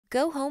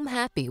Go home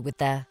happy with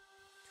the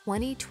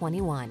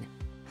 2021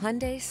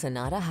 Hyundai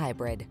Sonata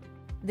Hybrid.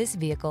 This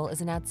vehicle is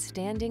an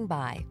outstanding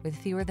buy with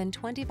fewer than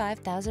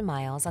 25,000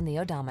 miles on the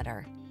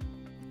odometer.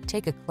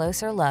 Take a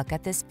closer look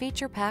at this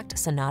feature-packed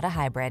Sonata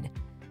Hybrid.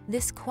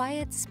 This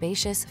quiet,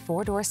 spacious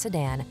four-door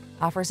sedan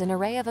offers an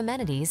array of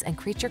amenities and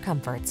creature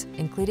comforts,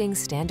 including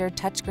standard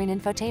touchscreen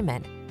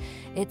infotainment.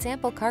 Its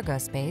ample cargo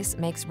space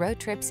makes road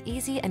trips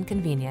easy and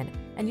convenient,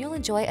 and you'll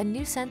enjoy a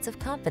new sense of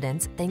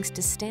confidence thanks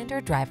to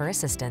standard driver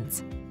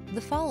assistance. The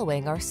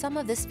following are some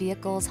of this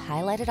vehicle's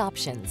highlighted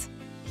options: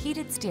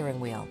 heated steering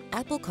wheel,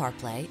 Apple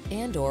CarPlay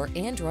and/or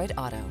Android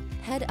Auto,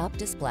 head-up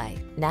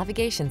display,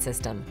 navigation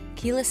system,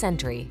 keyless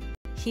entry,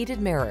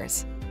 heated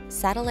mirrors,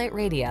 satellite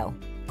radio,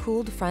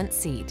 cooled front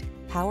seat,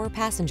 power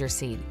passenger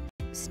seat,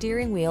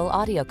 steering wheel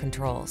audio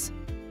controls.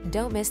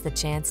 Don't miss the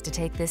chance to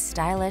take this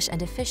stylish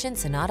and efficient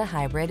Sonata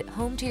Hybrid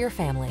home to your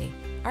family.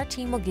 Our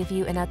team will give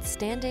you an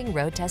outstanding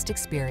road test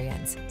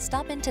experience.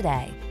 Stop in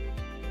today.